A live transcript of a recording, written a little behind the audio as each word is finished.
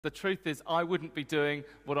The truth is, I wouldn't be doing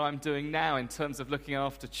what I'm doing now in terms of looking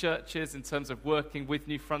after churches, in terms of working with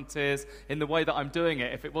New Frontiers, in the way that I'm doing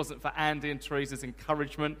it, if it wasn't for Andy and Teresa's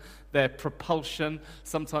encouragement, their propulsion,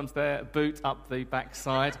 sometimes their boot up the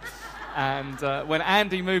backside. And when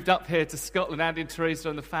Andy moved up here to Scotland, Andy and Teresa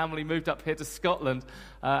and the family moved up here to Scotland,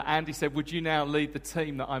 Andy said, would you now lead the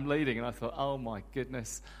team that I'm leading? And I thought, oh my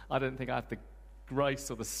goodness, I don't think I have the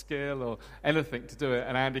grace or the skill or anything to do it.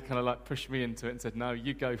 And Andy kind of like pushed me into it and said, no,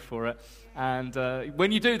 you go for it. And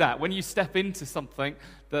when you do that, when you step into something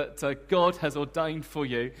that God has ordained for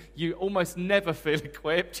you, you almost never feel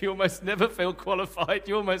equipped, you almost never feel qualified,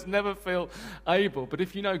 you almost never feel able. But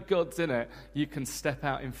if you know God's in it, you can step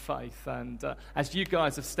out in faith. And as you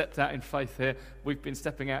guys have stepped out in faith here, we've been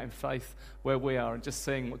stepping out in faith where we are and just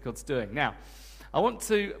seeing what God's doing. Now, I want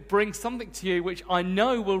to bring something to you which I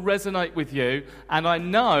know will resonate with you, and I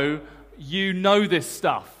know you know this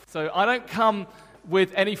stuff. So I don't come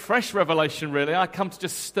with any fresh revelation, really. I come to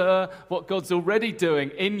just stir what God's already doing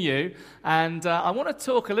in you, and I want to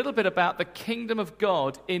talk a little bit about the kingdom of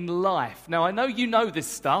God in life. Now, I know you know this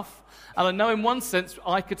stuff, and I know in one sense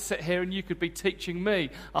I could sit here and you could be teaching me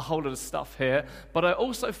a whole lot of stuff here, but I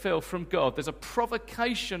also feel from God there's a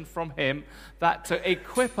provocation from Him that to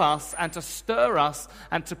equip us and to stir us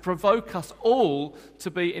and to provoke us all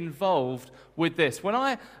to be involved with this. When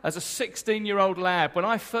I, as a 16-year-old lad, when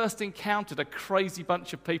I first encountered a crazy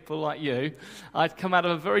bunch of people like you, I'd come out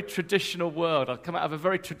of a very traditional world. I'd come out of a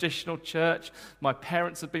very traditional church. My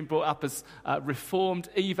parents had been brought up as reformed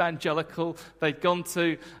evangelical. They'd gone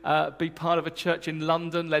to be part of a church in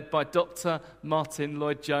London led by Dr. Martin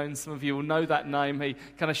Lloyd-Jones. Some of you will know that name. He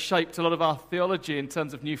kind of shaped a lot of our theology in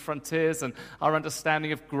terms of New Frontiers and our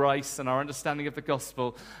understanding of grace and our understanding of the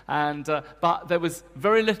gospel. And but there was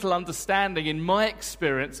very little understanding in my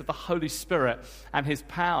experience of the Holy Spirit and His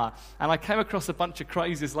power. And I came across a bunch of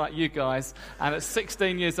crazies like you guys, and at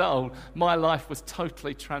 16 years old, my life was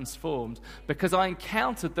totally transformed because I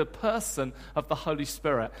encountered the person of the Holy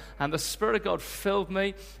Spirit. And the Spirit of God filled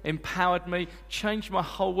me, empowered me, changed my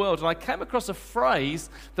whole world. And I came across a phrase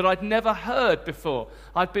that I'd never heard before.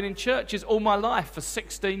 I'd been in churches all my life for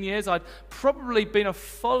 16 years. I'd probably been a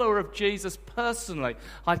follower of Jesus personally.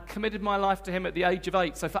 I'd committed my life to Him at the age of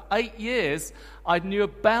 8. So for 8 years, I knew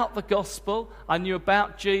about the gospel. I knew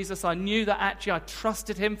about Jesus. I knew that actually I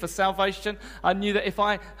trusted Him for salvation. I knew that if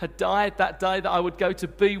I had died that day that I would go to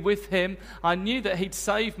be with Him. I knew that He'd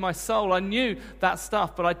saved my soul. I knew that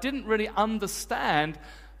stuff, but I didn't really understand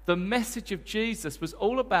the message of Jesus was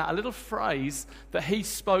all about a little phrase that He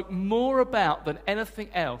spoke more about than anything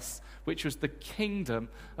else, which was the kingdom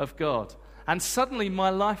of God. And suddenly my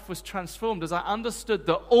life was transformed as I understood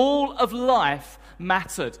that all of life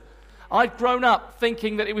mattered. I'd grown up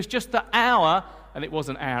thinking that it was just the hour, and it was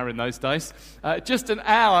an hour in those days, just an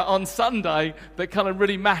hour on Sunday that kind of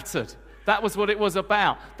really mattered. That was what it was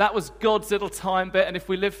about. That was God's little time bit, and if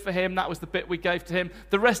we lived for Him, that was the bit we gave to Him.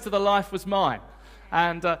 The rest of the life was mine.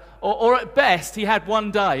 And or at best, He had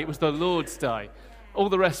one day. It was the Lord's day. All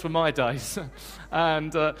the rest were my days.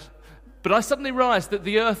 But I suddenly realized that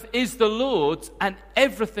the earth is the Lord's and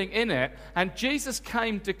everything in it. And Jesus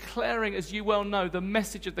came declaring, as you well know, the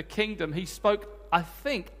message of the kingdom. He spoke, I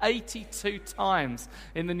think, 82 times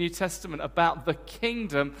in the New Testament about the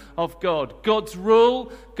kingdom of God. God's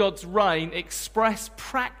rule, God's reign expressed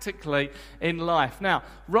practically in life. Now,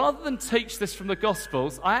 rather than teach this from the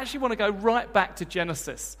Gospels, I actually want to go right back to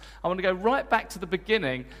Genesis. I want to go right back to the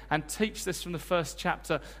beginning and teach this from the first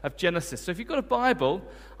chapter of Genesis. So if you've got a Bible,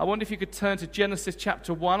 I wonder if you could turn to Genesis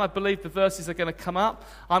chapter 1. I believe the verses are going to come up.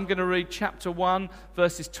 I'm going to read chapter 1,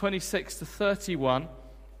 verses 26 to 31.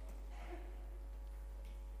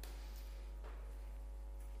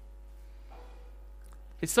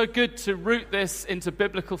 It's so good to root this into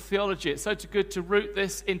biblical theology. It's so good to root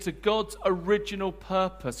this into God's original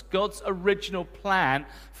purpose. God's original plan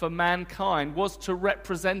for mankind was to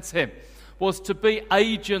represent Him, was to be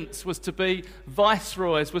agents, was to be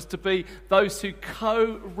viceroys, was to be those who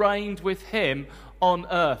co-reigned with Him on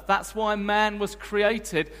earth. That's why man was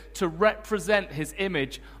created, to represent His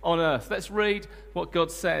image on earth. Let's read what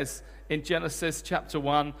God says in Genesis chapter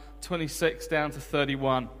 1, 26 down to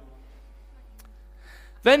 31.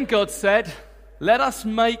 Then God said, "Let us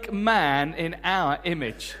make man in our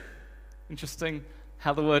image." Interesting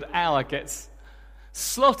how the word "our" gets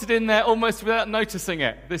slotted in there almost without noticing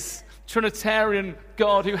it. This Trinitarian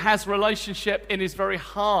God who has relationship in his very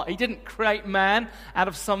heart. He didn't create man out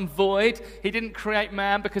of some void. He didn't create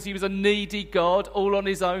man because he was a needy God all on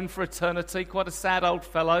his own for eternity, quite a sad old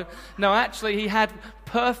fellow. No, actually, he had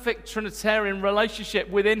perfect Trinitarian relationship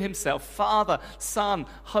within himself. Father, Son,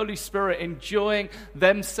 Holy Spirit enjoying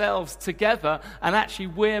themselves together, and actually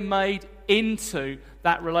we're made into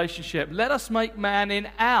that relationship. Let us make man in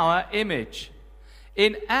our image,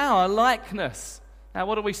 in our likeness. Now,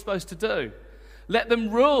 what are we supposed to do? Let them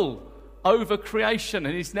rule over creation.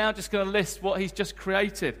 And he's now just going to list what he's just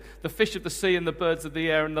created. The fish of the sea and the birds of the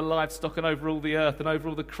air and the livestock and over all the earth and over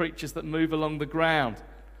all the creatures that move along the ground.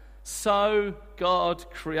 So God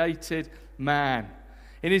created man.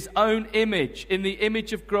 In his own image, in the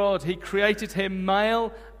image of God, he created him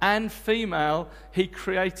male and female. He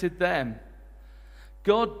created them.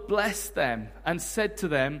 God blessed them and said to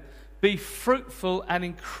them, "Be fruitful and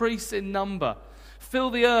increase in number.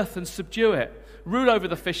 Fill the earth and subdue it. Rule over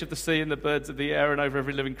the fish of the sea and the birds of the air and over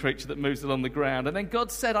every living creature that moves along the ground." And then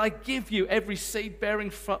God said, "I give you every seed-bearing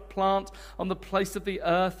plant on the place of the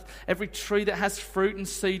earth, every tree that has fruit and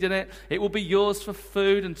seed in it. It will be yours for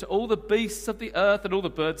food, and to all the beasts of the earth and all the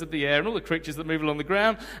birds of the air and all the creatures that move along the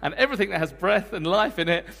ground and everything that has breath and life in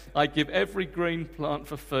it, I give every green plant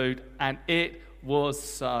for food." And it was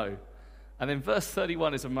so. And then verse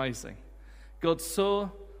 31 is amazing. God saw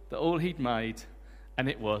that all he'd made, and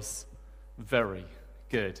it was very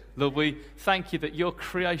good. Lord, we thank you that your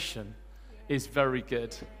creation is very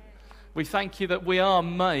good. We thank you that we are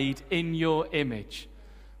made in your image.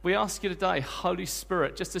 We ask you today, Holy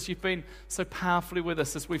Spirit, just as you've been so powerfully with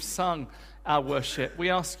us as we've sung our worship, we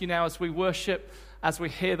ask you now as we worship, as we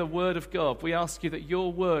hear the word of God, we ask you that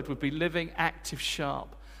your word would be living, active,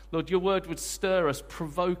 sharp. Lord, your word would stir us,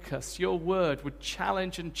 provoke us. Your word would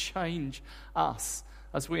challenge and change us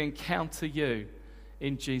as we encounter you.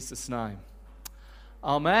 In Jesus' name.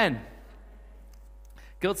 Amen.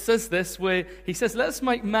 God says this, he says, let us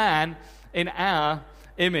make man in our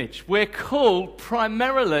image. We're called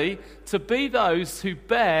primarily to be those who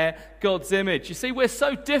bear God's image. You see, we're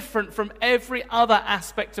so different from every other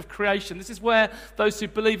aspect of creation. This is where those who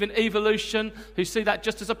believe in evolution, who see that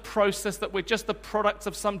just as a process, that we're just the product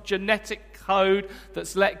of some genetic code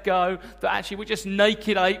that's let go, that actually we're just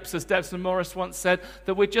naked apes, as Devson Morris once said,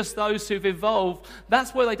 that we're just those who've evolved.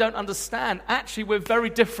 That's where they don't understand. Actually, we're very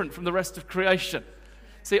different from the rest of creation.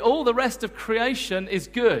 See, all the rest of creation is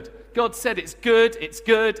good. God said it's good, it's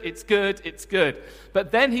good, it's good, it's good.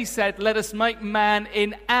 But then he said, let us make man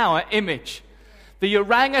in our image. The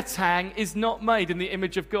orangutan is not made in the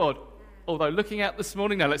image of God. Although looking out this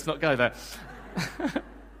morning, no, let's not go there. It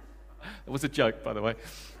was a joke, by the way,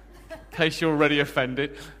 in case you're already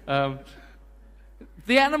offended. The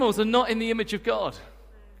animals are not in the image of God.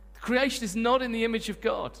 Creation is not in the image of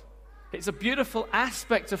God. It's a beautiful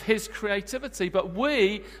aspect of his creativity, but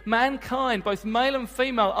we, mankind, both male and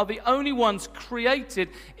female, are the only ones created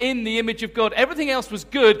in the image of God. Everything else was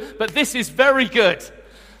good, but this is very good,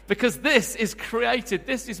 because this is created,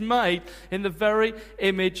 this is made in the very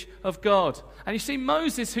image of God. And you see,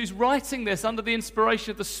 Moses, who's writing this under the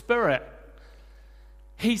inspiration of the Spirit,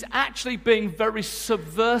 he's actually being very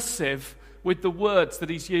subversive with the words that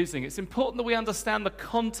he's using. It's important that we understand the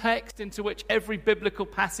context into which every biblical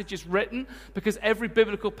passage is written, because every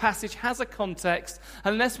biblical passage has a context.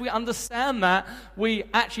 Unless we understand that, we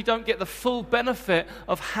actually don't get the full benefit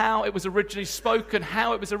of how it was originally spoken,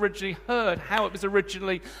 how it was originally heard, how it was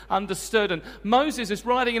originally understood. And Moses is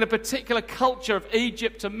writing in a particular culture of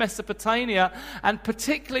Egypt and Mesopotamia, and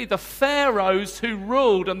particularly the pharaohs who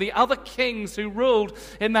ruled and the other kings who ruled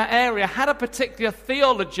in that area had a particular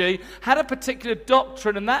theology, had a particular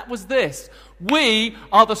doctrine, and that was this: we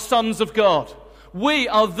are the sons of God. We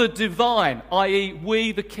are the divine, i.e.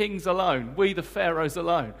 we the kings alone, we the pharaohs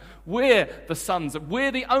alone. We're the sons,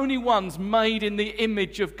 we're the only ones made in the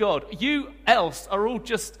image of God. You else are all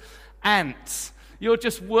just ants. You're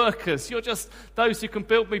just workers. You're just those who can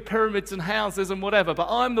build me pyramids and houses and whatever. But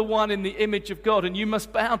I'm the one in the image of God, and you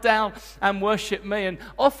must bow down and worship me. And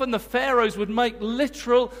often the pharaohs would make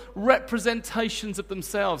literal representations of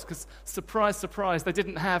themselves, because, surprise, surprise, they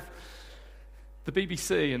didn't have the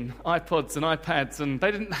BBC and iPods and iPads, and they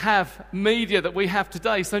didn't have media that we have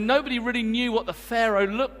today. So nobody really knew what the Pharaoh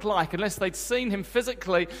looked like unless they'd seen him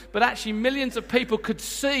physically. But actually millions of people could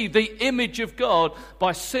see the image of God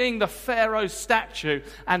by seeing the Pharaoh's statue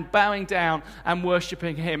and bowing down and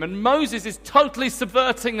worshipping him. And Moses is totally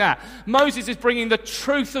subverting that. Moses is bringing the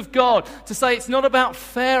truth of God to say it's not about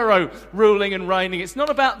Pharaoh ruling and reigning. It's not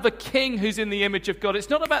about the king who's in the image of God. It's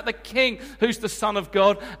not about the king who's the son of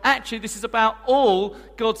God. Actually, this is about all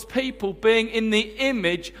God's people being in the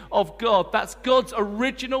image of God. That's God's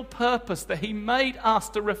original purpose, that he made us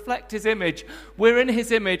to reflect his image. We're in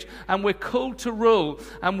his image, and we're called to rule,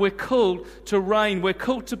 and we're called to reign. We're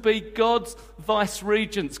called to be God's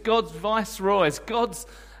vice-regents, God's viceroys, God's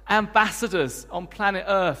ambassadors on planet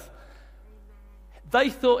Earth. They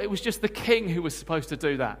thought it was just the king who was supposed to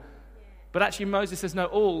do that. But actually Moses says, no,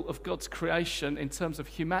 all of God's creation in terms of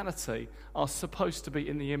humanity are supposed to be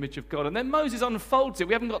in the image of God. And then Moses unfolds it.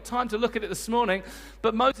 We haven't got time to look at it this morning,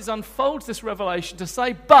 but Moses unfolds this revelation to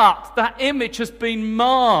say, but that image has been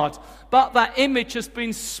marred, but that image has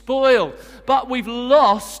been spoiled, but we've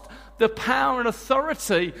lost the power and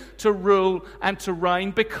authority to rule and to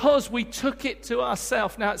reign because we took it to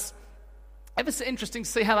ourselves. Now, it's ever so interesting to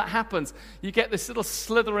see how that happens. You get this little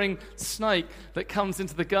slithering snake that comes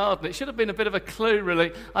into the garden. It should have been a bit of a clue,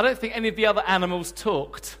 really. I don't think any of the other animals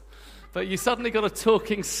talked, but you suddenly got a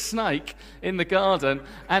talking snake in the garden,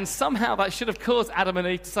 and somehow that should have caused Adam and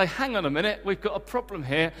Eve to say, hang on a minute, we've got a problem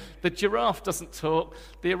here. The giraffe doesn't talk,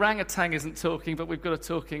 the orangutan isn't talking, but we've got a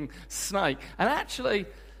talking snake. And actually,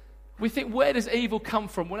 we think, where does evil come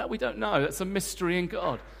from? Well, we don't know. That's a mystery in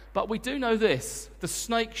God. But we do know this: the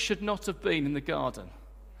snake should not have been in the garden.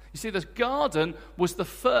 You see, the garden was the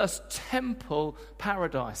first temple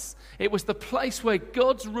paradise. It was the place where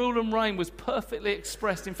God's rule and reign was perfectly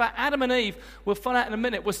expressed. In fact, Adam and Eve, we'll find out in a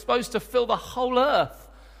minute, were supposed to fill the whole earth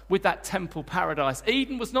with that temple paradise.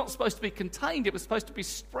 Eden was not supposed to be contained. It was supposed to be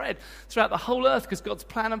spread throughout the whole earth, because God's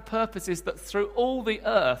plan and purpose is that through all the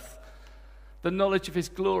earth, the knowledge of his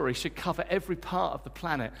glory should cover every part of the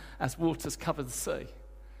planet as waters cover the sea.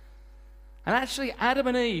 And actually, Adam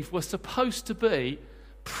and Eve were supposed to be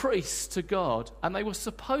priests to God, and they were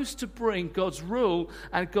supposed to bring God's rule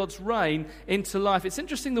and God's reign into life. It's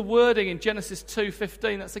interesting, the wording in Genesis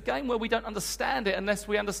 2:15. That's again where we don't understand it unless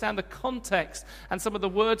we understand the context and some of the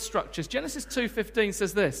word structures. Genesis 2:15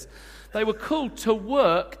 says this: they were called to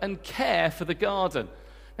work and care for the garden.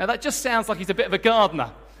 Now that just sounds like he's a bit of a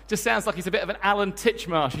gardener. Just sounds like he's a bit of an Alan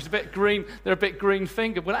Titchmarsh. He's a bit green. They're a bit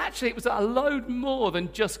green-fingered. Well, actually, it was a load more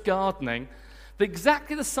than just gardening.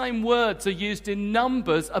 Exactly the same words are used in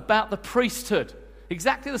Numbers about the priesthood.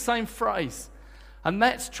 Exactly the same phrase. And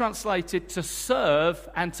that's translated to serve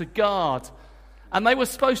and to guard. And they were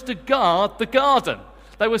supposed to guard the garden.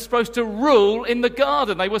 They were supposed to rule in the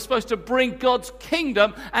garden. They were supposed to bring God's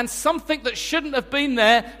kingdom, and something that shouldn't have been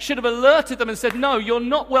there should have alerted them and said, no, you're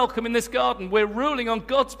not welcome in this garden. We're ruling on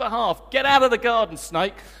God's behalf. Get out of the garden,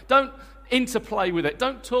 snake. Don't interplay with it.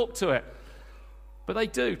 Don't talk to it. But they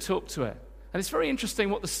do talk to it. And it's very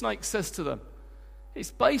interesting what the snake says to them.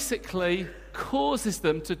 It basically causes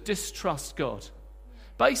them to distrust God.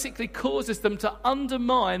 Basically causes them to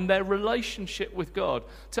undermine their relationship with God,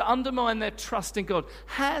 to undermine their trust in God.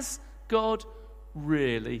 Has God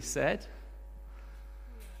really said?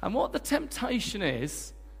 And what the temptation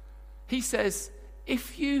is, he says,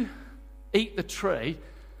 if you eat the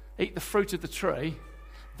fruit of the tree,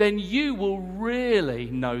 then you will really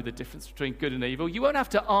know the difference between good and evil. You won't have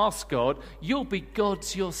to ask God. You'll be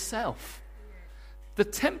God's yourself. The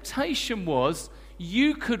temptation was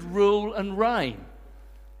you could rule and reign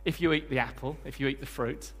if you eat the apple, if you eat the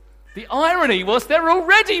fruit. The irony was they're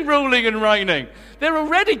already ruling and reigning. They've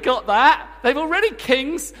already got that. They've already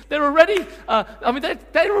kings. They're already,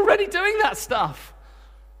 they're already doing that stuff.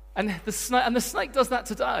 And the snake does that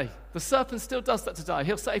today. The serpent still does that today.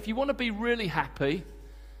 He'll say, if you want to be really happy,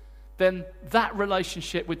 then that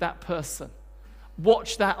relationship with that person,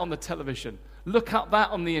 watch that on the television, look up that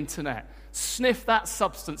on the internet, sniff that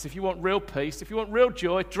substance if you want real peace, if you want real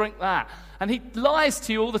joy, drink that. And he lies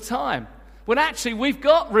to you all the time. When actually we've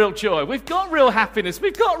got real joy, we've got real happiness,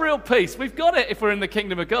 we've got real peace, we've got it if we're in the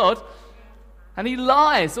kingdom of God. And he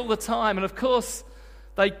lies all the time. And of course,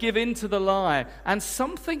 they give in to the lie. And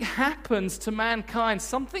something happens to mankind.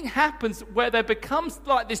 Something happens where there becomes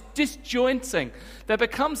like this disjointing. There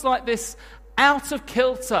becomes like this out of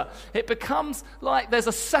kilter. It becomes like there's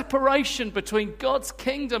a separation between God's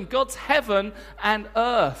kingdom, God's heaven and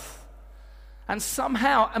earth. And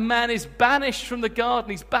somehow a man is banished from the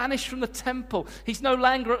garden. He's banished from the temple. He's no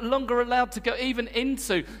longer allowed to go even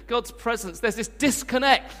into God's presence. There's this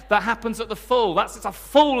disconnect that happens at the fall. It's a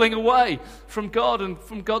falling away from God and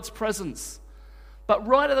from God's presence. But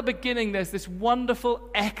right at the beginning, there's this wonderful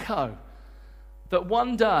echo that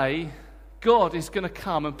one day God is going to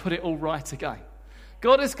come and put it all right again.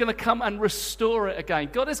 God is going to come and restore it again.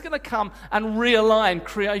 God is going to come and realign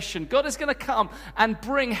creation. God is going to come and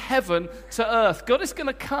bring heaven to earth. God is going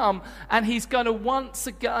to come and he's going to once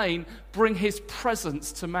again bring his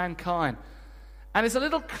presence to mankind. And there's a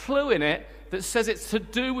little clue in it that says it's to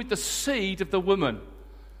do with the seed of the woman.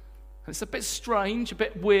 It's a bit strange, a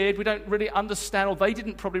bit weird. We don't really understand, or they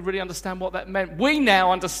didn't probably really understand what that meant. We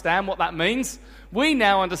now understand what that means. We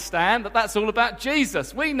now understand that that's all about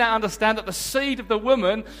Jesus. We now understand that the seed of the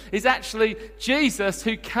woman is actually Jesus,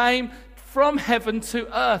 who came from heaven to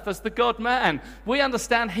earth as the God-man. We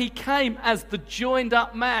understand he came as the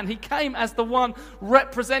joined-up man. He came as the one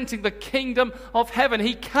representing the kingdom of heaven.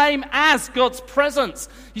 He came as God's presence.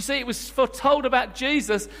 You see, it was foretold about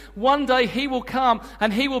Jesus. One day he will come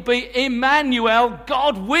and he will be Emmanuel,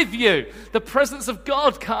 God with you. The presence of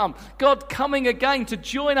God come. God coming again to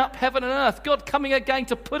join up heaven and earth. God coming again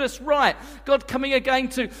to put us right. God coming again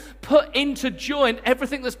to put into joint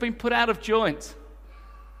everything that's been put out of joint.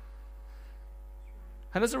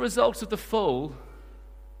 And as a result of the fall,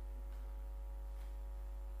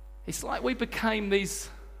 it's like we became these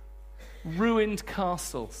ruined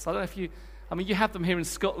castles. I don't know if you have them here in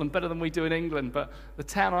Scotland better than we do in England, but the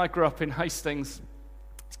town I grew up in, Hastings,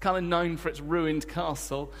 it's kind of known for its ruined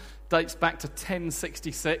castle. Dates back to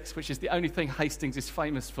 1066, which is the only thing Hastings is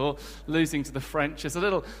famous for, losing to the French. There's a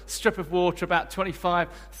little strip of water about 25,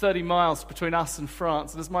 30 miles between us and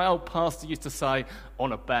France. And as my old pastor used to say,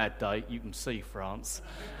 on a bad day, you can see France.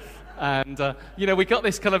 And, we got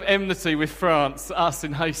this kind of enmity with France, us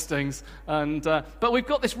in Hastings. But we've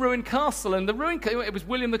got this ruined castle. And it was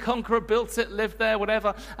William the Conqueror built it, lived there,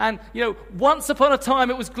 whatever. And, once upon a time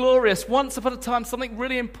it was glorious. Once upon a time something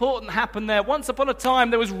really important happened there. Once upon a time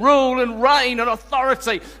there was rule and reign and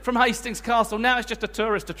authority from Hastings Castle. Now it's just a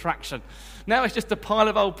tourist attraction. Now it's just a pile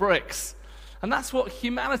of old bricks. And that's what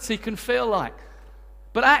humanity can feel like.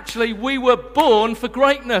 But actually, we were born for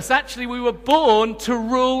greatness. Actually, we were born to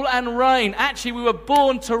rule and reign. Actually, we were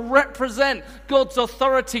born to represent God's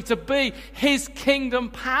authority, to be his kingdom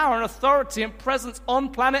power and authority and presence on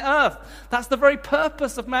planet Earth. That's the very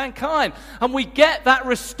purpose of mankind. And we get that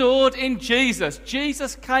restored in Jesus.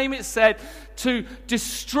 Jesus came, it said, to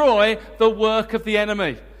destroy the work of the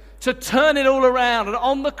enemy, to turn it all around. And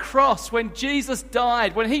on the cross, when Jesus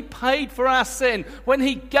died, when he paid for our sin, when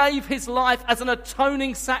he gave his life as an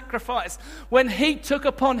atoning sacrifice, when he took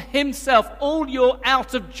upon himself all your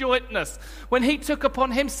out of jointness, when he took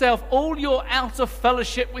upon himself all your out of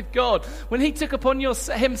fellowship with God, when he took upon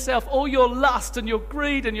himself all your lust and your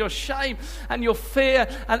greed and your shame and your fear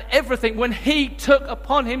and everything, when he took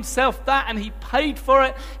upon himself that and he paid for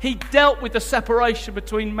it, he dealt with the separation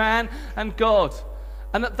between man and God.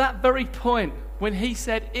 And at that very point, when he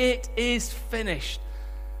said, it is finished,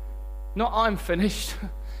 not I'm finished,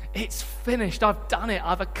 it's finished, I've done it,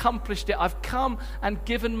 I've accomplished it, I've come and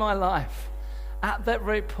given my life. At that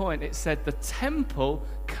very point, it said the temple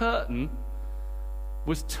curtain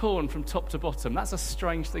was torn from top to bottom. That's a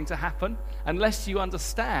strange thing to happen, unless you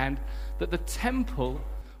understand that the temple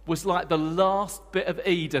was like the last bit of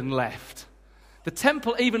Eden left. The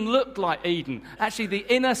temple even looked like Eden. Actually, the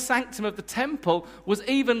inner sanctum of the temple was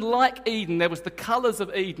even like Eden. There was the colors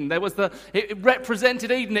of Eden. It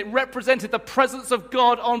represented Eden. It represented the presence of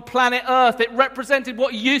God on planet Earth. It represented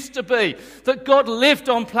what used to be, that God lived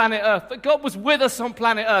on planet Earth, that God was with us on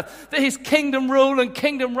planet Earth, that his kingdom rule and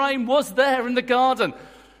kingdom reign was there in the garden.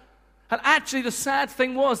 And actually, the sad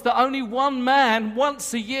thing was that only one man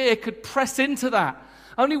once a year could press into that.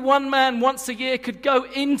 Only one man once a year could go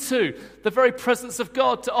into the very presence of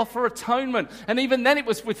God to offer atonement. And even then it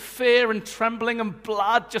was with fear and trembling and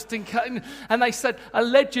blood just in case. And they said,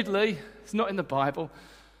 allegedly, it's not in the Bible,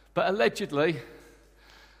 but allegedly,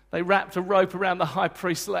 they wrapped a rope around the high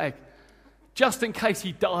priest's leg just in case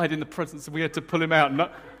he died in the presence and we had to pull him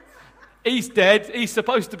out. He's dead. He's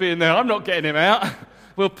supposed to be in there. I'm not getting him out.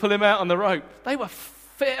 We'll pull him out on the rope. They were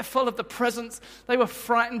fearful of the presence. They were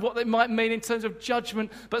frightened what it might mean in terms of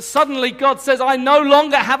judgment. But suddenly God says, I no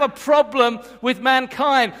longer have a problem with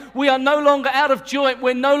mankind. We are no longer out of joint.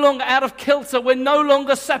 We're no longer out of kilter. We're no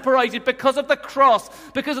longer separated because of the cross,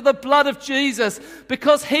 because of the blood of Jesus,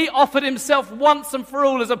 because he offered himself once and for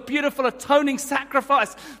all as a beautiful atoning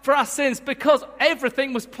sacrifice for our sins, because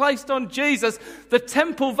everything was placed on Jesus. The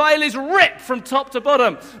temple veil is ripped from top to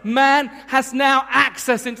bottom. Man has now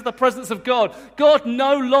access into the presence of God. God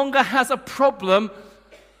no longer has a problem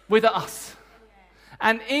with us.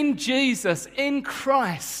 And in Jesus, in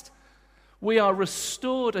Christ, we are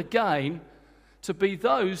restored again to be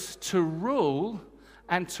those to rule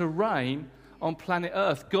and to reign on planet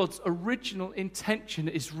Earth. God's original intention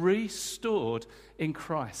is restored in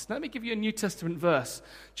Christ. Now, let me give you a New Testament verse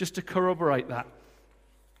just to corroborate that.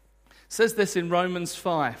 It says this in Romans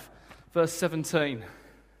 5, verse 17.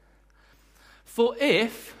 For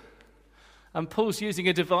if, and Paul's using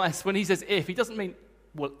a device, when he says if, he doesn't mean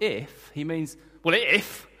well, if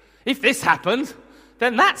this happened,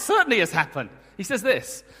 then that certainly has happened. He says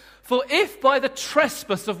this, for if by the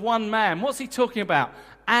trespass of one man, what's he talking about?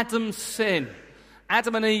 Adam's sin,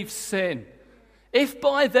 Adam and Eve's sin. If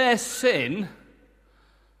by their sin,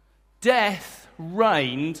 death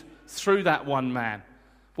reigned through that one man.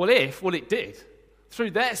 Well, it did.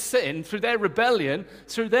 Through their sin, through their rebellion,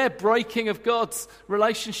 through their breaking of God's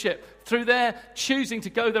relationship, through their choosing to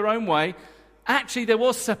go their own way, actually there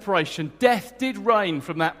was separation. Death did reign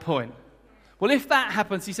from that point. Well, if that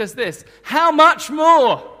happens, he says this, how much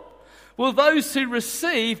more will those who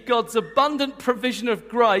receive God's abundant provision of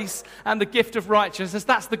grace and the gift of righteousness,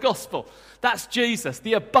 that's the gospel, that's Jesus,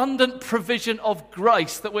 the abundant provision of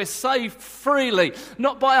grace, that we're saved freely,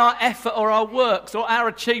 not by our effort or our works or our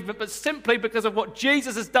achievement, but simply because of what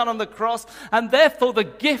Jesus has done on the cross, and therefore the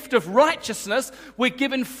gift of righteousness, we're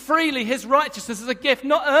given freely his righteousness as a gift,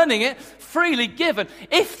 not earning it, freely given.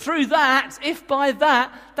 If by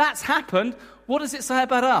that, that's happened, what does it say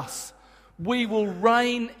about us? We will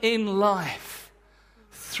reign in life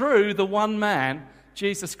through the one man,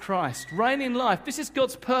 Jesus Christ. Reign in life. This is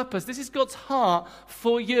God's purpose. This is God's heart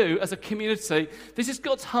for you as a community. This is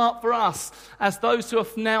God's heart for us as those who are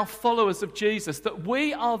now followers of Jesus, that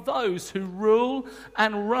we are those who rule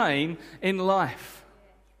and reign in life.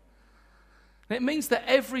 And it means that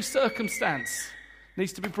every circumstance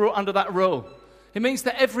needs to be brought under that rule. It means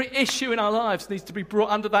that every issue in our lives needs to be brought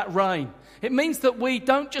under that reign. It means that we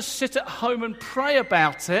don't just sit at home and pray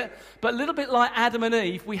about it, but a little bit like Adam and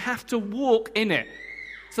Eve, we have to walk in it.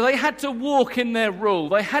 So they had to walk in their rule.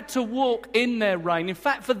 They had to walk in their reign. In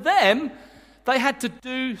fact, for them, they had to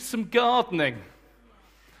do some gardening.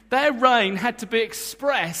 Their reign had to be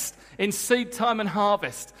expressed in seed time and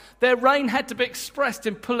harvest. Their reign had to be expressed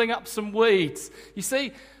in pulling up some weeds. You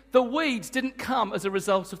see, the weeds didn't come as a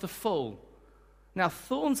result of the fall. Now,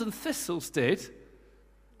 thorns and thistles did,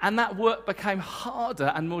 and that work became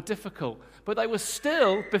harder and more difficult. But they were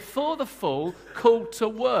still, before the fall, called to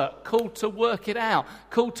work it out,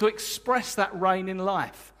 called to express that reign in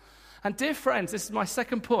life. And dear friends, this is my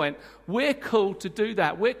second point, we're called to do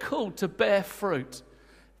that. We're called to bear fruit.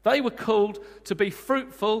 They were called to be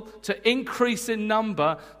fruitful, to increase in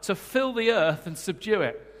number, to fill the earth and subdue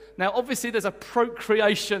it. Now, obviously, there's a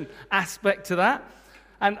procreation aspect to that.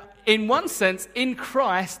 And in one sense, in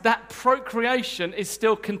Christ, that procreation is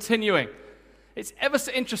still continuing. It's ever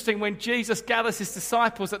so interesting when Jesus gathers his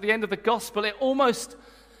disciples at the end of the gospel, it almost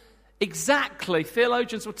exactly,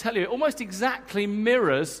 theologians will tell you, it almost exactly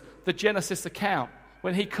mirrors the Genesis account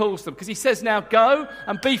when he calls them. Because he says, now go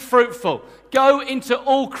and be fruitful. Go into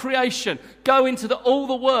all creation. Go into all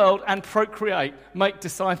the world and procreate. Make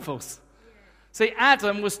disciples. See,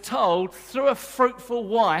 Adam was told through a fruitful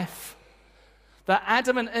wife that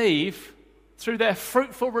Adam and Eve, through their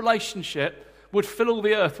fruitful relationship, would fill all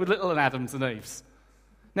the earth with little Adams and Eves.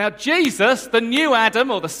 Now Jesus, the new Adam,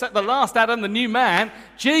 or the last Adam, the new man,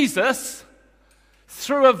 Jesus,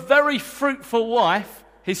 through a very fruitful wife,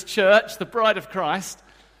 his church, the bride of Christ,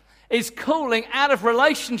 is calling out of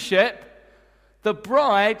relationship the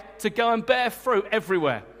bride to go and bear fruit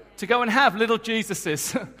everywhere. To go and have little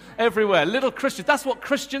Jesuses everywhere, little Christians. That's what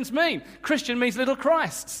Christians mean. Christian means little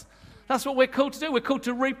Christs. That's what we're called to do. We're called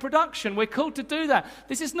to reproduction. We're called to do that.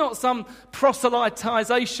 This is not some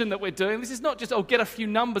proselytization that we're doing. This is not just, get a few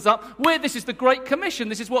numbers up. This is the Great Commission.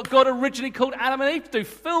 This is what God originally called Adam and Eve to do.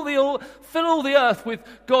 Fill all the earth with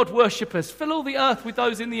God worshippers. Fill all the earth with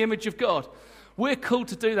those in the image of God. We're called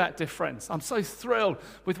to do that, dear friends. I'm so thrilled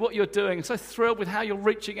with what you're doing. I'm so thrilled with how you're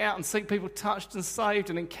reaching out and seeing people touched and saved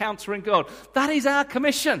and encountering God. That is our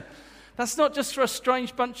commission. That's not just for a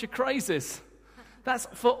strange bunch of crazies. That's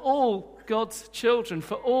for all God's children,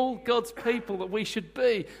 for all God's people, that we should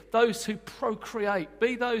be those who procreate,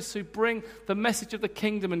 be those who bring the message of the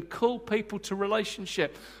kingdom and call people to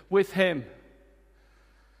relationship with him.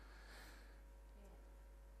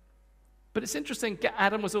 But it's interesting,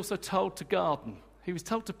 Adam was also told to garden. He was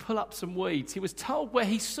told to pull up some weeds. He was told where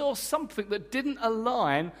he saw something that didn't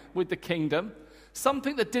align with the kingdom,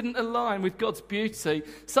 something that didn't align with God's beauty,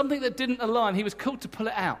 something that didn't align, he was called to pull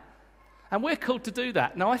it out. And we're called to do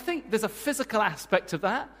that. Now, I think there's a physical aspect of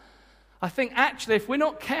that. I think actually if we're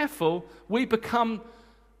not careful, we become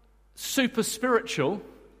super spiritual.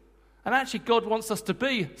 And actually God wants us to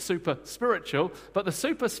be super spiritual. But the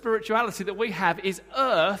super spirituality that we have is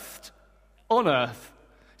earthed on earth.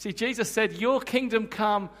 See, Jesus said, your kingdom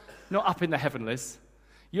come not up in the heavenlies.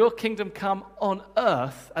 Your kingdom come on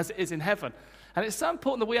earth as it is in heaven. And it's so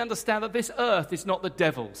important that we understand that this earth is not the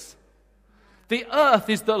devil's. The earth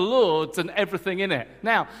is the Lord's and everything in it.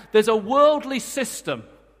 Now, there's a worldly system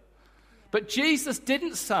But Jesus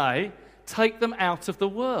didn't say, take them out of the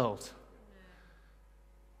world.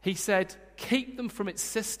 He said, keep them from its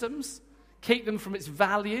systems, keep them from its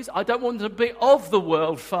values. I don't want them to be of the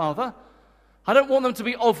world, Father. I don't want them to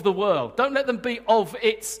be of the world. Don't let them be of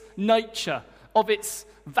its nature, of its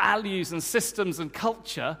values and systems and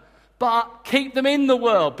culture, but keep them in the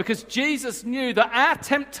world, because Jesus knew that our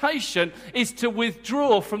temptation is to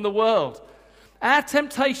withdraw from the world. Our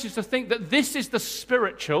temptation is to think that this is the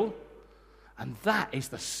spiritual and that is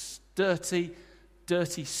the dirty,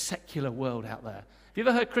 dirty secular world out there. Have you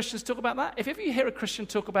ever heard Christians talk about that? If ever you hear a Christian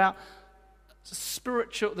talk about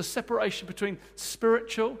spiritual, the separation between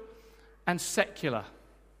spiritual and secular,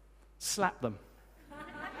 slap them.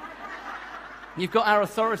 You've got our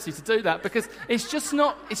authority to do that, because it's just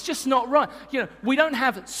not right. You know, we don't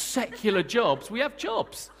have secular jobs, we have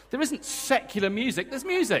jobs. There isn't secular music, there's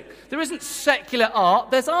music. There isn't secular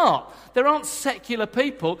art, there's art. There aren't secular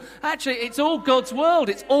people. Actually, it's all God's world,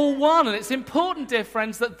 it's all one. And it's important, dear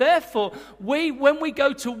friends, that therefore when we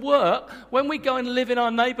go to work, when we go and live in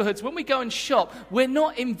our neighbourhoods, when we go and shop, we're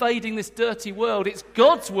not invading this dirty world. It's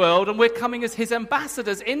God's world, and we're coming as his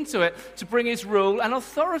ambassadors into it to bring his rule and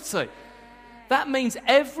authority. That means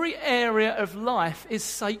every area of life is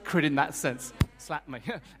sacred in that sense. Slap me.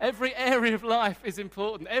 Every area of life is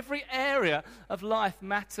important. Every area of life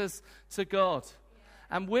matters to God.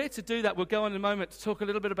 And we're to do that. We'll go on in a moment to talk a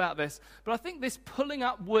little bit about this. But I think this pulling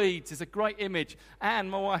up weeds is a great image. Anne,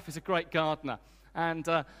 my wife, is a great gardener. And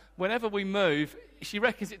whenever we move, she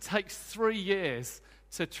reckons it takes 3 years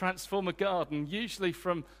to transform a garden, usually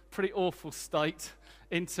from pretty awful state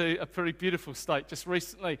into a pretty beautiful state. Just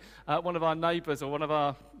recently, one of our neighbours, or one of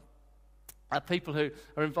our people who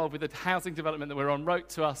are involved with the housing development that we're on, wrote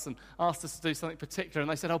to us and asked us to do something particular.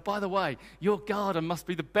 And they said, oh, by the way, your garden must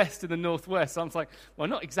be the best in the Northwest. So I was like, well,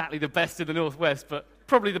 not exactly the best in the Northwest, but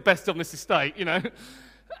probably the best on this estate, you know.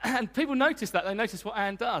 And people notice that. They notice what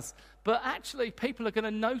Anne does. But actually, people are going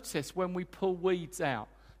to notice when we pull weeds out.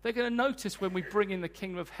 They're going to notice when we bring in the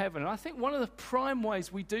kingdom of heaven. And I think one of the prime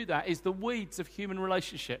ways we do that is the weeds of human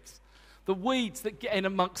relationships, the weeds that get in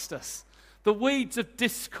amongst us, the weeds of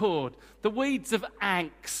discord, the weeds of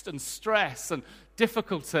angst and stress and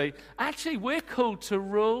difficulty. Actually, we're called to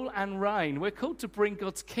rule and reign. We're called to bring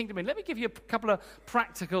God's kingdom in. Let me give you a couple of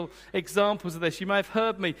practical examples of this. You may have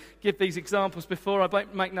heard me give these examples before. I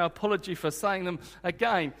won't make no apology for saying them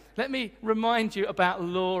again. Let me remind you about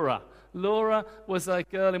Laura. Laura was a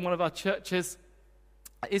girl in one of our churches,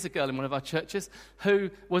 who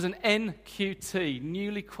was an NQT,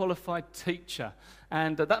 newly qualified teacher.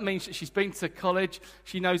 And that means that she's been to college,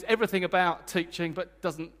 she knows everything about teaching, but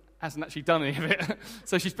hasn't actually done any of it.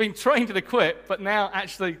 So she's been trained and equipped, but now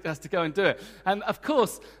actually has to go and do it. And of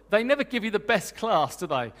course, they never give you the best class, do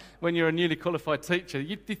they, when you're a newly qualified teacher?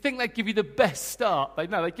 You think they give you the best start? They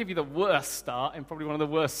give you the worst start in probably one of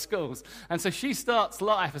the worst schools. And so she starts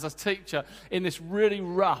life as a teacher in this really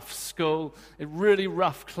rough school, a really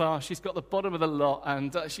rough class. She's got the bottom of the lot,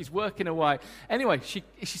 and she's working away. Anyway, she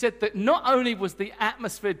said that not only was the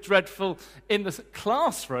atmosphere dreadful in the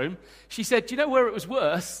classroom, she said, do you know where it was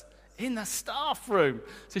worse? In the staff room.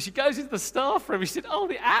 So she goes into the staff room. She said, oh,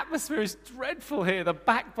 the atmosphere is dreadful here. The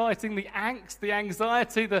backbiting, the angst, the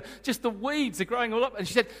anxiety, just the weeds are growing all up. And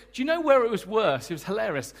she said, do you know where it was worse? It was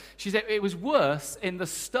hilarious. She said, it was worse in the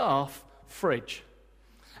staff fridge.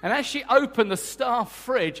 And as she opened the staff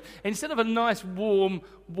fridge, instead of a nice warm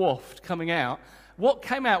waft coming out, what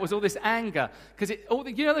came out was all this anger. Because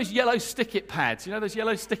you know those yellow stick-it pads? You know those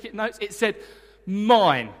yellow stick-it notes? It said,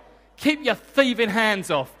 mine. Keep your thieving hands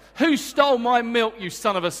off. Who stole my milk, you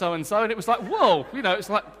son of a so-and-so? And it was like, whoa, it's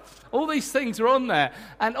like all these things are on there.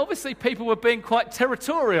 And obviously people were being quite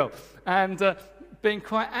territorial and being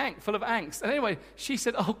quite full of angst. And anyway, she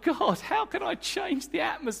said, oh God, how can I change the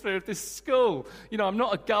atmosphere of this school? I'm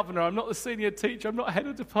not a governor, I'm not the senior teacher, I'm not head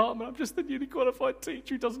of department, I'm just the newly qualified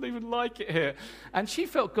teacher who doesn't even like it here. And she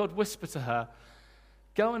felt God whisper to her,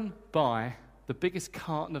 go and buy the biggest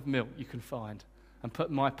carton of milk you can find and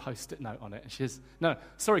put my post-it note on it. And she says, no,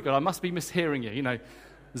 sorry, God, I must be mishearing you,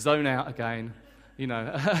 zone out again,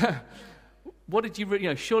 What did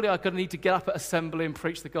you, surely I'm going to need to get up at assembly and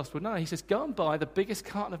preach the gospel. No, he says, go and buy the biggest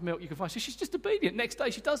carton of milk you can find. So she's just obedient. Next day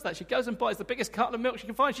she does that. She goes and buys the biggest carton of milk she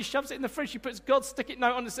can find. She shoves it in the fridge. She puts God's stick-it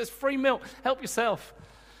note on it that says, free milk, help yourself.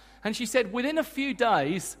 And she said, within a few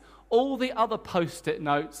days, all the other post-it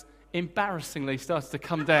notes embarrassingly started to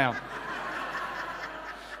come down.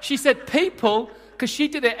 She said, people, because she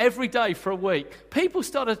did it every day for a week, people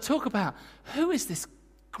started to talk about, who is this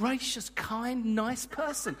gracious, kind, nice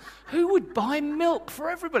person. Who would buy milk for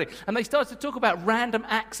everybody? And they started to talk about random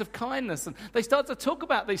acts of kindness, and they started to talk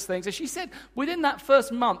about these things. And she said within that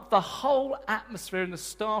first month, the whole atmosphere in the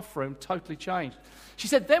staff room totally changed. She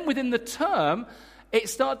said then within the term, it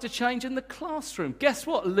started to change in the classroom. Guess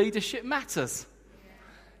what? Leadership matters.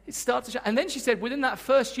 It started to change. And then she said within that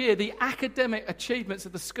first year, the academic achievements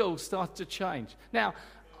of the school started to change. Now,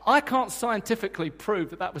 I can't scientifically prove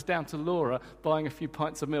that that was down to Laura buying a few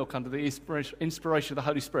pints of milk under the inspiration of the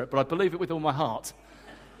Holy Spirit, but I believe it with all my heart.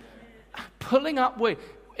 Pulling up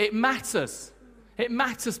it matters. It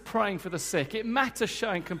matters praying for the sick. It matters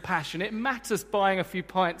showing compassion. It matters buying a few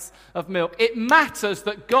pints of milk. It matters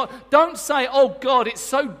that God, don't say, oh God, it's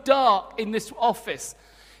so dark in this office.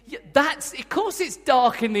 Of course it's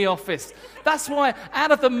dark in the office. That's why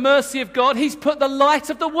out of the mercy of God, he's put the light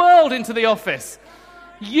of the world into the office.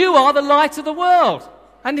 You are the light of the world.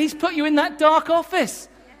 And he's put you in that dark office.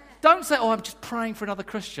 Don't say, oh, I'm just praying for another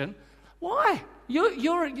Christian. Why?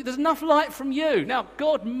 There's enough light from you. Now,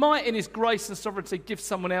 God might, in his grace and sovereignty, give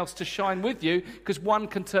someone else to shine with you, because one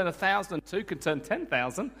can turn 1,000 and two can turn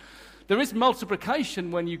 10,000. There is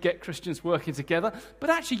multiplication when you get Christians working together, but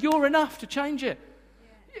actually you're enough to change it.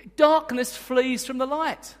 Darkness flees from the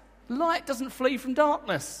light. Light doesn't flee from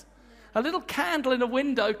darkness. A little candle in a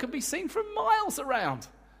window can be seen from miles around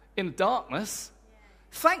in darkness.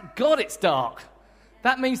 Thank God it's dark.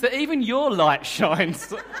 That means that even your light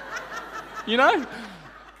shines. You know?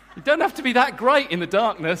 You don't have to be that great in the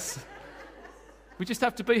darkness. We just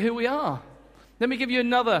have to be who we are. Let me give you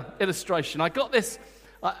another illustration. I got this.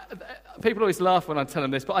 People always laugh when I tell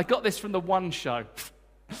them this, but I got this from the One Show.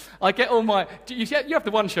 I get all my... You have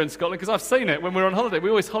the One Show in Scotland, because I've seen it when we're on holiday. We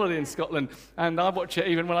always holiday in Scotland, and I watch it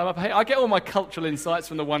even when I'm up here. I get all my cultural insights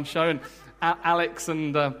from the One Show, and Alex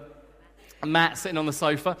and Matt sitting on the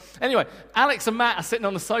sofa. Anyway, Alex and Matt are sitting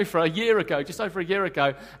on the sofa just over a year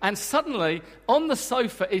ago, and suddenly on the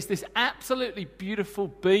sofa is this absolutely beautiful,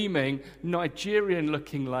 beaming,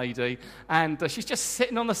 Nigerian-looking lady, and she's just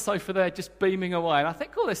sitting on the sofa there, just beaming away. And I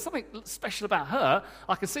think, oh, there's something special about her.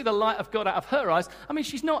 I can see the light of God out of her eyes. I mean,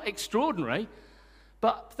 she's not extraordinary,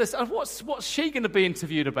 but what's she going to be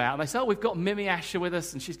interviewed about? And they say, oh, we've got Mimi Asher with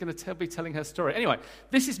us, and she's going to be telling her story. Anyway,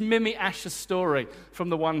 this is Mimi Asher's story from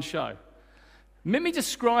the One Show. Mimi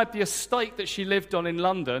described the estate that she lived on in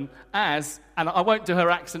London as, and I won't do her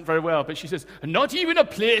accent very well, but she says, not even a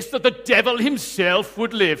place that the devil himself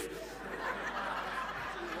would live.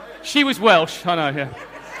 She was Welsh, I know, yeah.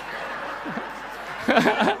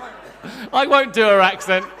 I won't do her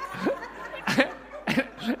accent.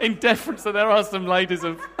 In deference that there are some ladies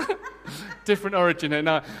of different origin here.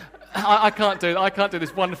 No, I can't do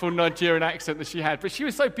this wonderful Nigerian accent that she had, but she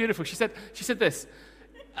was so beautiful. She said this,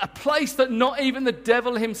 a place that not even the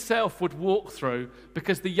devil himself would walk through,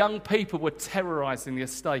 because the young people were terrorising the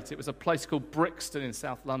estate. It was a place called Brixton in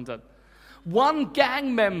South London. One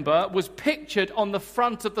gang member was pictured on the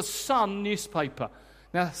front of the Sun newspaper.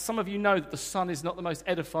 Now, some of you know that the Sun is not the most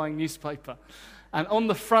edifying newspaper. And on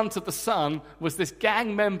the front of the Sun was this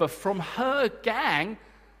gang member from her gang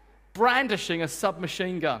brandishing a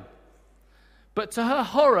submachine gun. But to her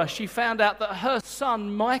horror, she found out that her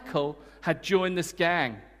son, Michael, had joined this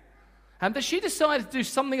gang. And that she decided to do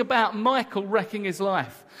something about Michael wrecking his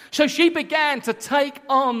life. So she began to take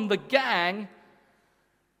on the gang,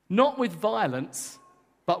 not with violence,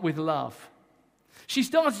 but with love. She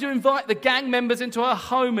started to invite the gang members into her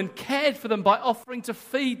home and cared for them by offering to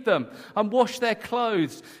feed them and wash their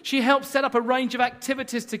clothes. She helped set up a range of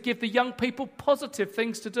activities to give the young people positive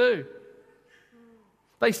things to do.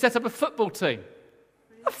 They set up a football team.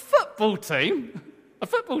 A football team? A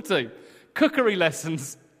football team. Cookery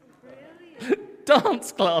lessons.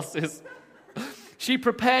 Dance classes. She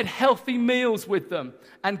prepared healthy meals with them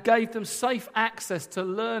and gave them safe access to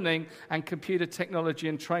learning and computer technology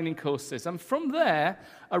and training courses. And from there,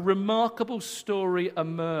 a remarkable story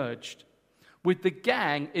emerged, with the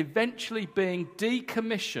gang eventually being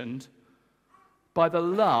decommissioned by the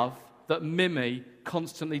love that Mimi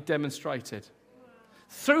constantly demonstrated.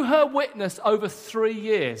 Through her witness over 3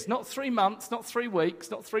 years, not 3 months, not 3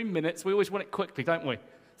 weeks, not 3 minutes. We always want it quickly, don't we?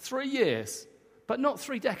 3 years, but not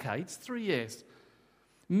 3 decades, 3 years.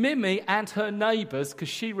 Mimi and her neighbours, because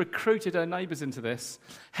she recruited her neighbours into this,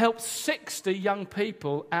 helped 60 young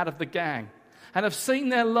people out of the gang and have seen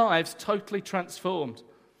their lives totally transformed.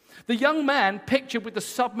 The young man pictured with the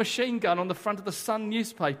submachine gun on the front of the Sun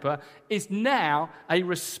newspaper is now a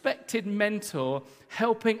respected mentor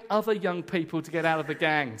helping other young people to get out of the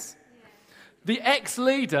gangs. The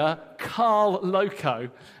ex-leader, Carl Loco.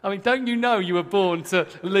 I mean, don't you know you were born to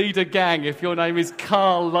lead a gang if your name is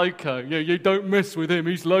Carl Loco? You don't mess with him,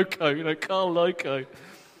 he's loco. Carl Loco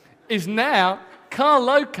Carl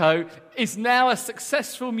Loco is now a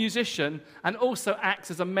successful musician and also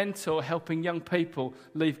acts as a mentor helping young people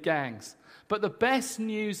leave gangs. But the best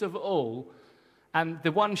news of all, and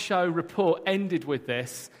the One Show report ended with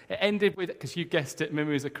this. It ended with, because you guessed it,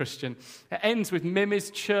 Mimi is a Christian. It ends with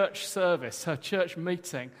Mimi's church service, her church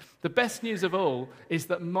meeting. The best news of all is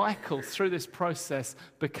that Michael, through this process,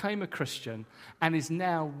 became a Christian and is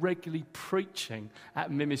now regularly preaching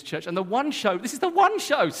at Mimi's church. And the One Show, this is the One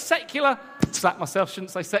Show, secular, slap myself,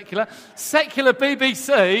 shouldn't say secular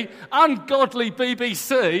BBC, ungodly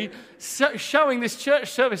BBC, showing this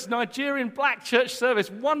church service, Nigerian black church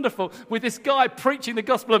service, wonderful, with this guy preaching the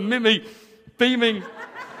gospel of Mimi, beaming,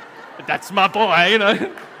 that's my boy,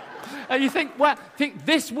 And you think,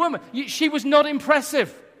 this woman, she was not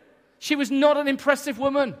impressive. She was not an impressive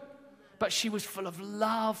woman, but she was full of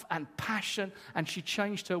love and passion, and she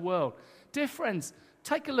changed her world. Dear friends,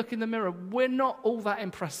 take a look in the mirror. We're not all that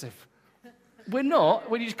impressive. We're not,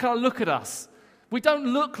 when you just kind of look at us. We don't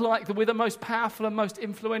look like we're the most powerful and most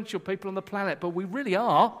influential people on the planet, but we really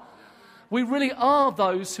are. We really are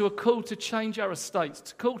those who are called to change our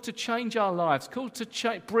estates, called to change our lives, called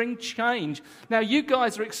to bring change. Now, you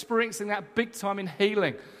guys are experiencing that big time in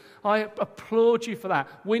healing. I applaud you for that.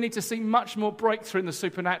 We need to see much more breakthrough in the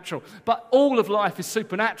supernatural. But all of life is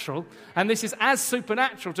supernatural, and this is as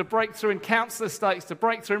supernatural to break through in council estates, to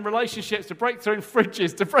break through in relationships, to break through in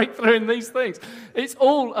fridges, to break through in these things. It's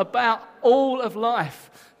all about all of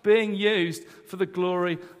life being used for the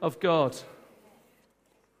glory of God.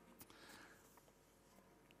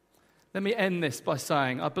 Let me end this by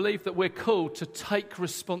saying I believe that we're called to take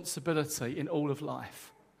responsibility in all of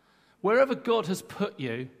life. Wherever God has put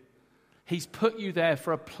you, He's put you there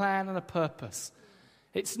for a plan and a purpose.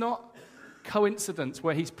 It's not coincidence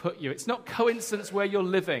where He's put you. It's not coincidence where you're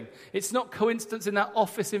living. It's not coincidence in that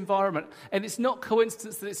office environment. And it's not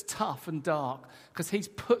coincidence that it's tough and dark, because He's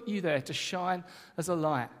put you there to shine as a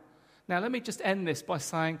light. Now, let me just end this by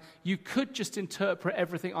saying you could just interpret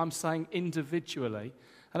everything I'm saying individually.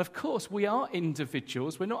 And of course, we are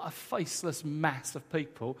individuals. We're not a faceless mass of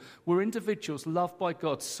people. We're individuals loved by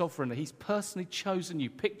God sovereignly. He's personally chosen you,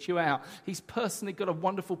 picked you out. He's personally got a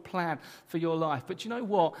wonderful plan for your life. But you know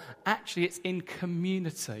what? Actually, it's in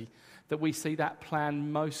community that we see that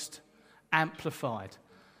plan most amplified.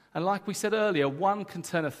 And like we said earlier, 1 can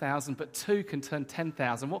turn 1,000, but 2 can turn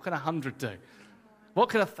 10,000. What can 100 do? What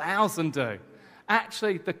can 1,000 do?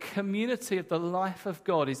 Actually, the community of the life of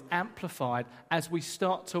God is amplified as we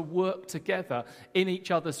start to work together in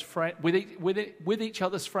each other's with each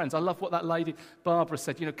other's friends. I love what that lady Barbara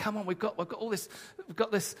said. Come on, we've got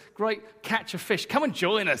this great catch of fish. Come and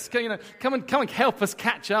join us. Come and help us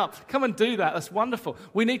catch up. Come and do that. That's wonderful.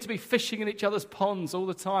 We need to be fishing in each other's ponds all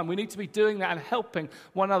the time. We need to be doing that and helping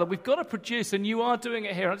one another. We've got to produce, and you are doing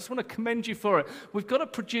it here. I just want to commend you for it. We've got to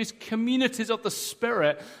produce communities of the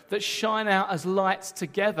Spirit that shine out as lights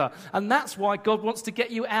together. And that's why God wants to get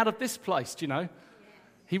you out of this place, do you know?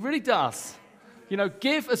 He really does.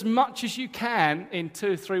 Give as much as you can in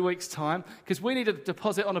 2 or 3 weeks' time, because we need a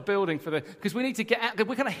deposit on a building because we need to get out.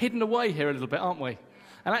 We're kind of hidden away here a little bit, aren't we?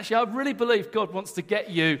 And actually, I really believe God wants to get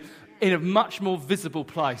you in a much more visible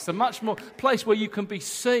place, a much more place where you can be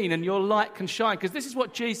seen and your light can shine. Because this is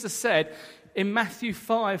what Jesus said in Matthew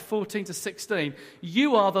 5:14-16.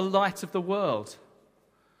 You are the light of the world.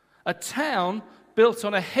 A town built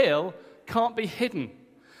on a hill can't be hidden.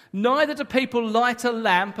 Neither do people light a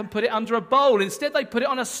lamp and put it under a bowl. Instead, they put it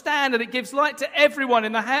on a stand, and it gives light to everyone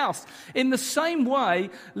in the house. In the same way,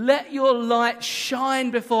 let your light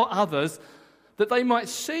shine before others, that they might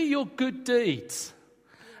see your good deeds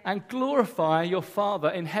and glorify your Father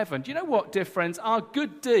in heaven. Do you know what, dear friends? Our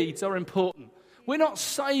good deeds are important. We're not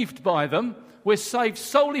saved by them. We're saved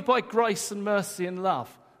solely by grace and mercy and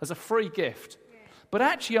love as a free gift. But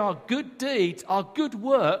actually, our good deeds, our good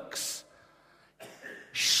works,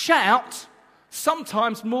 shout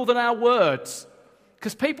sometimes more than our words.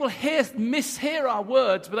 Because people mishear our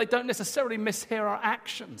words, but they don't necessarily mishear our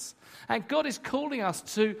actions. And God is calling us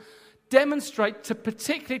to demonstrate,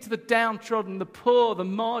 particularly to the downtrodden, the poor, the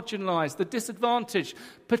marginalized, the disadvantaged,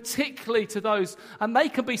 particularly to those, and they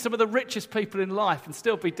can be some of the richest people in life and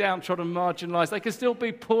still be downtrodden and marginalized. They can still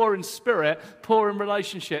be poor in spirit, poor in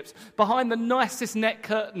relationships. Behind the nicest net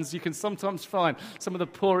curtains, you can sometimes find some of the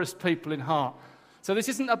poorest people in heart. So this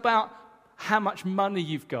isn't about how much money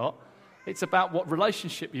you've got. It's about what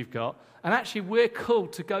relationship you've got. And actually, we're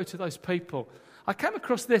called to go to those people. I came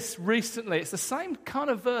across this recently. It's the same kind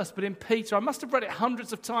of verse, but in Peter. I must have read it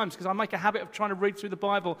hundreds of times because I make a habit of trying to read through the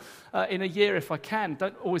Bible in a year if I can.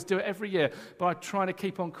 Don't always do it every year, but I try to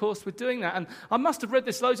keep on course with doing that. And I must have read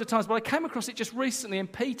this loads of times, but I came across it just recently in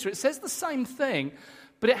Peter. It says the same thing,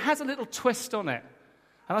 but it has a little twist on it.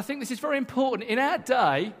 And I think this is very important in our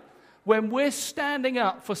day when we're standing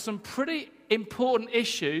up for some pretty important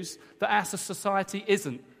issues that our society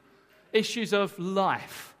isn't. Issues of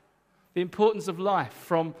life. The importance of life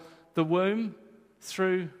from the womb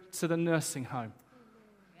through to the nursing home.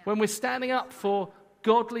 When we're standing up for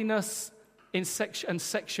godliness and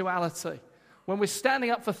sexuality. When we're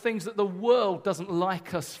standing up for things that the world doesn't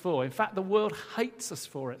like us for. In fact, the world hates us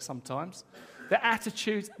for it sometimes. Their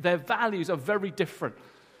attitudes, their values are very different.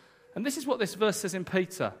 And this is what this verse says in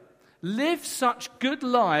Peter. Live such good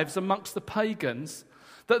lives amongst the pagans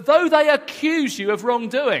that though they accuse you of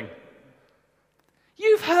wrongdoing,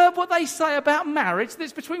 you've heard what they say about marriage, that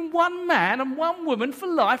it's between one man and one woman for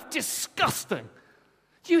life. Disgusting.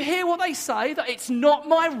 Do you hear what they say, that it's not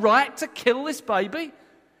my right to kill this baby?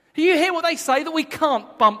 Do you hear what they say, that we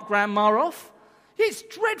can't bump grandma off? It's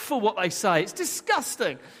dreadful what they say. It's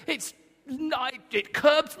disgusting. It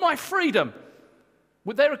curbs my freedom.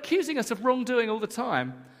 Well, they're accusing us of wrongdoing all the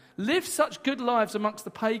time. Live such good lives amongst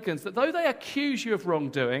the pagans that though they accuse you of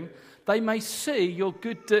wrongdoing, they may see your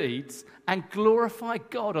good deeds and glorify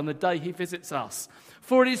God on the day he visits us.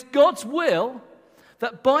 For it is God's will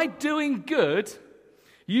that by doing good,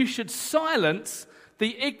 you should silence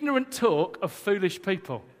the ignorant talk of foolish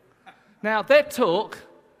people. Now, their talk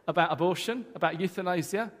about abortion, about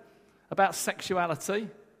euthanasia, about sexuality,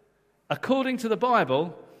 according to the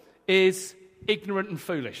Bible, is ignorant and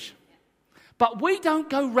foolish. But we don't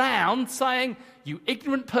go round saying, you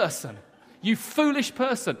ignorant person, you foolish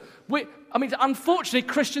person. Unfortunately,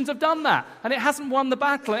 Christians have done that, and it hasn't won the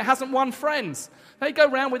battle, it hasn't won friends. They go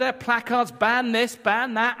around with their placards, ban this,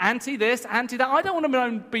 ban that, anti-this, anti-that. I don't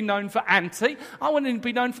want to be known for anti. I want to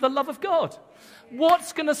be known for the love of God.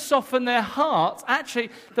 What's going to soften their hearts?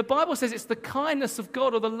 Actually, the Bible says it's the kindness of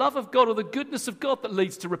God or the love of God or the goodness of God that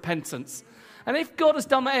leads to repentance. And if God has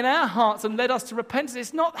done that in our hearts and led us to repentance,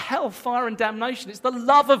 it's not hellfire and damnation. It's the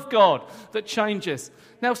love of God that changes.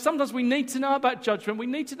 Now, sometimes we need to know about judgment. We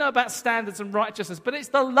need to know about standards and righteousness. But it's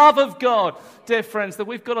the love of God, dear friends, that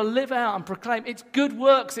we've got to live out and proclaim. It's good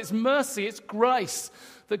works, it's mercy, it's grace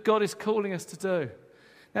that God is calling us to do.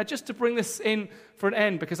 Now, just to bring this in for an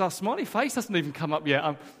end, because our smiley face hasn't even come up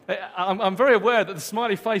yet. I'm very aware that the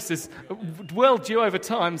smiley face is well due over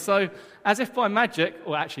time. So, as if by magic,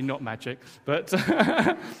 or actually not magic, but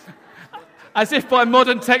as if by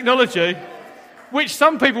modern technology, which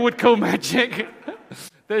some people would call magic,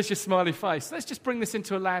 there's your smiley face. Let's just bring this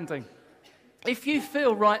into a landing. If you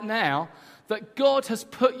feel right now that God has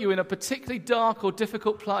put you in a particularly dark or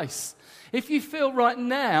difficult place, if you feel right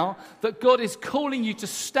now that God is calling you to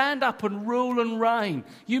stand up and rule and reign,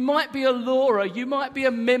 you might be a Laura, you might be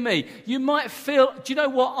a Mimi, you might feel, do you know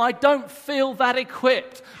what, I don't feel that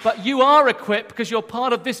equipped, but you are equipped because you're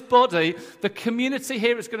part of this body. The community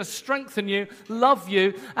here is going to strengthen you, love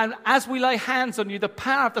you, and as we lay hands on you, the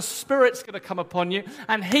power of the Spirit's going to come upon you,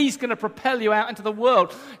 and He's going to propel you out into the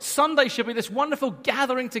world. Sunday should be this wonderful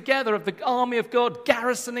gathering together of the army of God,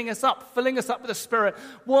 garrisoning us up, filling us up with the Spirit.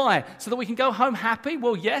 Why? So that we can go home happy?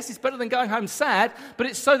 Well, yes, it's better than going home sad, but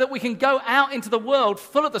it's so that we can go out into the world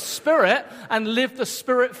full of the Spirit and live the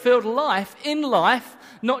Spirit-filled life in life,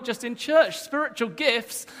 not just in church. Spiritual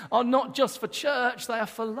gifts are not just for church, they are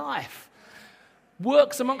for life.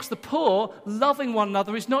 Works amongst the poor, loving one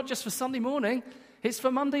another, is not just for Sunday morning, it's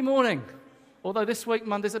for Monday morning. Although this week,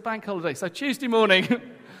 Monday's a bank holiday, so Tuesday morning,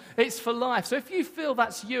 it's for life. So if you feel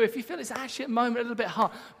that's you, if you feel it's actually at the moment a little bit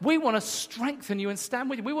hard, we want to strengthen you and stand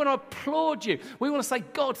with you. We want to applaud you. We want to say,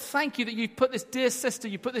 God, thank you that you've put this dear sister,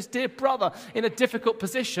 you put this dear brother in a difficult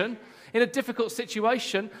position, in a difficult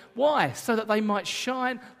situation. Why? So that they might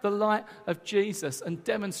shine the light of Jesus and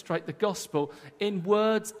demonstrate the gospel in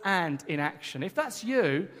words and in action. If that's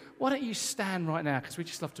you, why don't you stand right now? Because we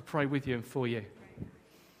just love to pray with you and for you.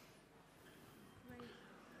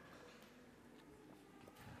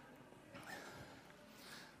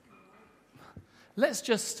 Let's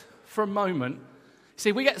just, for a moment,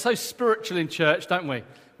 see, we get so spiritual in church, don't we?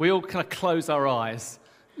 We all kind of close our eyes.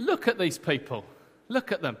 Look at these people.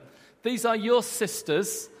 Look at them. These are your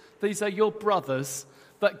sisters. These are your brothers.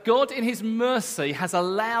 But God, in His mercy, has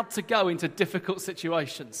allowed to go into difficult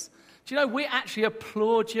situations. Do you know, we actually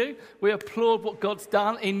applaud you. We applaud what God's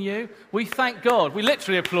done in you. We thank God. We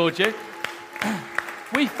literally applaud you.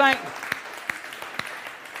 We thank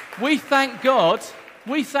God.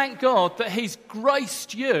 We thank God that He's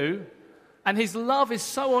graced you And his love is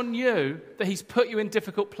so on you that he's put you in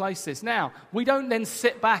difficult places. Now, we don't then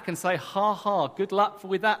sit back and say, ha ha, good luck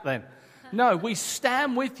with that then. No, we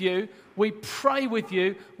stand with you, we pray with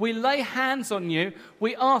you, we lay hands on you,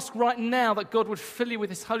 we ask right now that God would fill you with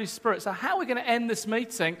his Holy Spirit. So how we're going to end this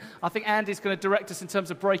meeting, I think Andy's going to direct us in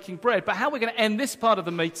terms of breaking bread, but how we're going to end this part of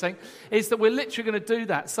the meeting is that we're literally going to do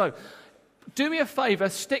that. So do me a favor,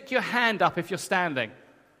 stick your hand up if you're standing.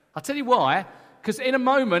 I'll tell you why. Because in a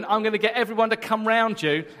moment, I'm going to get everyone to come round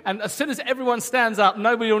you, and as soon as everyone stands up,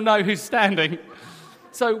 nobody will know who's standing.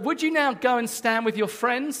 So would you now go and stand with your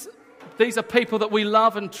friends? These are people that we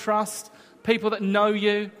love and trust, people that know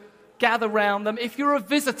you. Gather round them. If you're a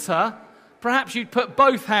visitor, perhaps you'd put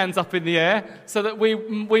both hands up in the air so that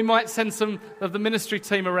we might send some of the ministry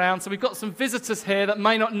team around. So we've got some visitors here that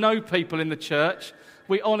may not know people in the church.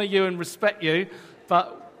 We honour you and respect you,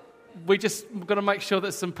 but we're going to make sure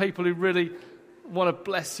that some people who really want to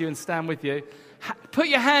bless you and stand with you. Put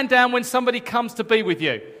your hand down when somebody comes to be with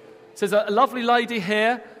you. So there's a lovely lady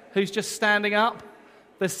here who's just standing up.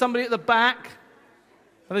 There's somebody at the back.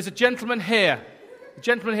 And there's a gentleman here. The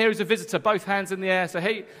gentleman here is a visitor, both hands in the air. So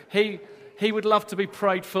he would love to be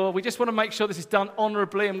prayed for. We just want to make sure this is done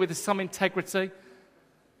honourably and with some integrity.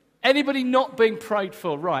 Anybody not being prayed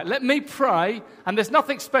for? Right, let me pray. And there's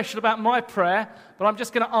nothing special about my prayer, but I'm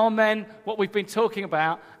just going to amen what we've been talking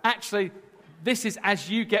about. Actually, this is as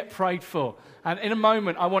you get prayed for. And in a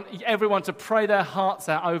moment, I want everyone to pray their hearts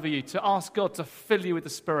out over you, to ask God to fill you with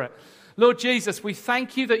the Spirit. Lord Jesus, we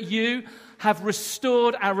thank you that you have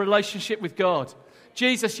restored our relationship with God.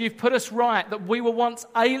 Jesus, you've put us right, that we were once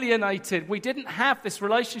alienated. We didn't have this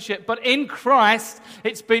relationship, but in Christ,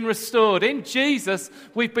 it's been restored. In Jesus,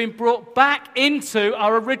 we've been brought back into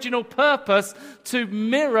our original purpose to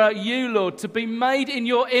mirror you, Lord, to be made in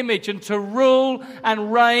your image and to rule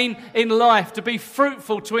and reign in life, to be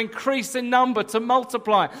fruitful, to increase in number, to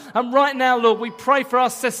multiply. And right now, Lord, we pray for our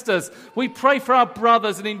sisters. We pray for our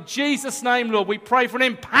brothers. And in Jesus' name, Lord, we pray for an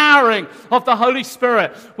empowering of the Holy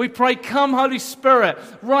Spirit. We pray, come, Holy Spirit.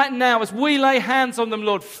 Right now, as we lay hands on them,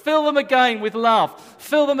 Lord, fill them again with love.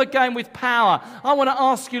 Fill them again with power. I want to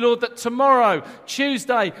ask you, Lord, that tomorrow,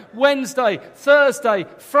 Tuesday, Wednesday, Thursday,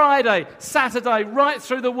 Friday, Saturday, right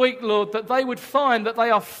through the week, Lord, that they would find that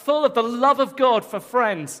they are full of the love of God for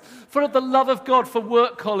friends, full of the love of God for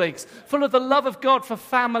work colleagues, full of the love of God for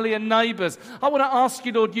family and neighbours. I want to ask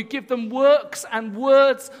you, Lord, you give them works and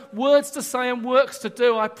words to say and works to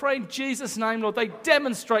do. I pray in Jesus' name, Lord, they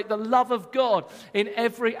demonstrate the love of God in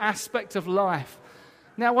every aspect of life.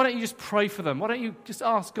 Now, why don't you just pray for them? Why don't you just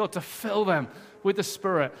ask God to fill them with the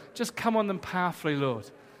Spirit? Just come on them powerfully, Lord.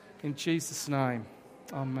 In Jesus' name,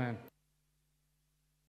 amen.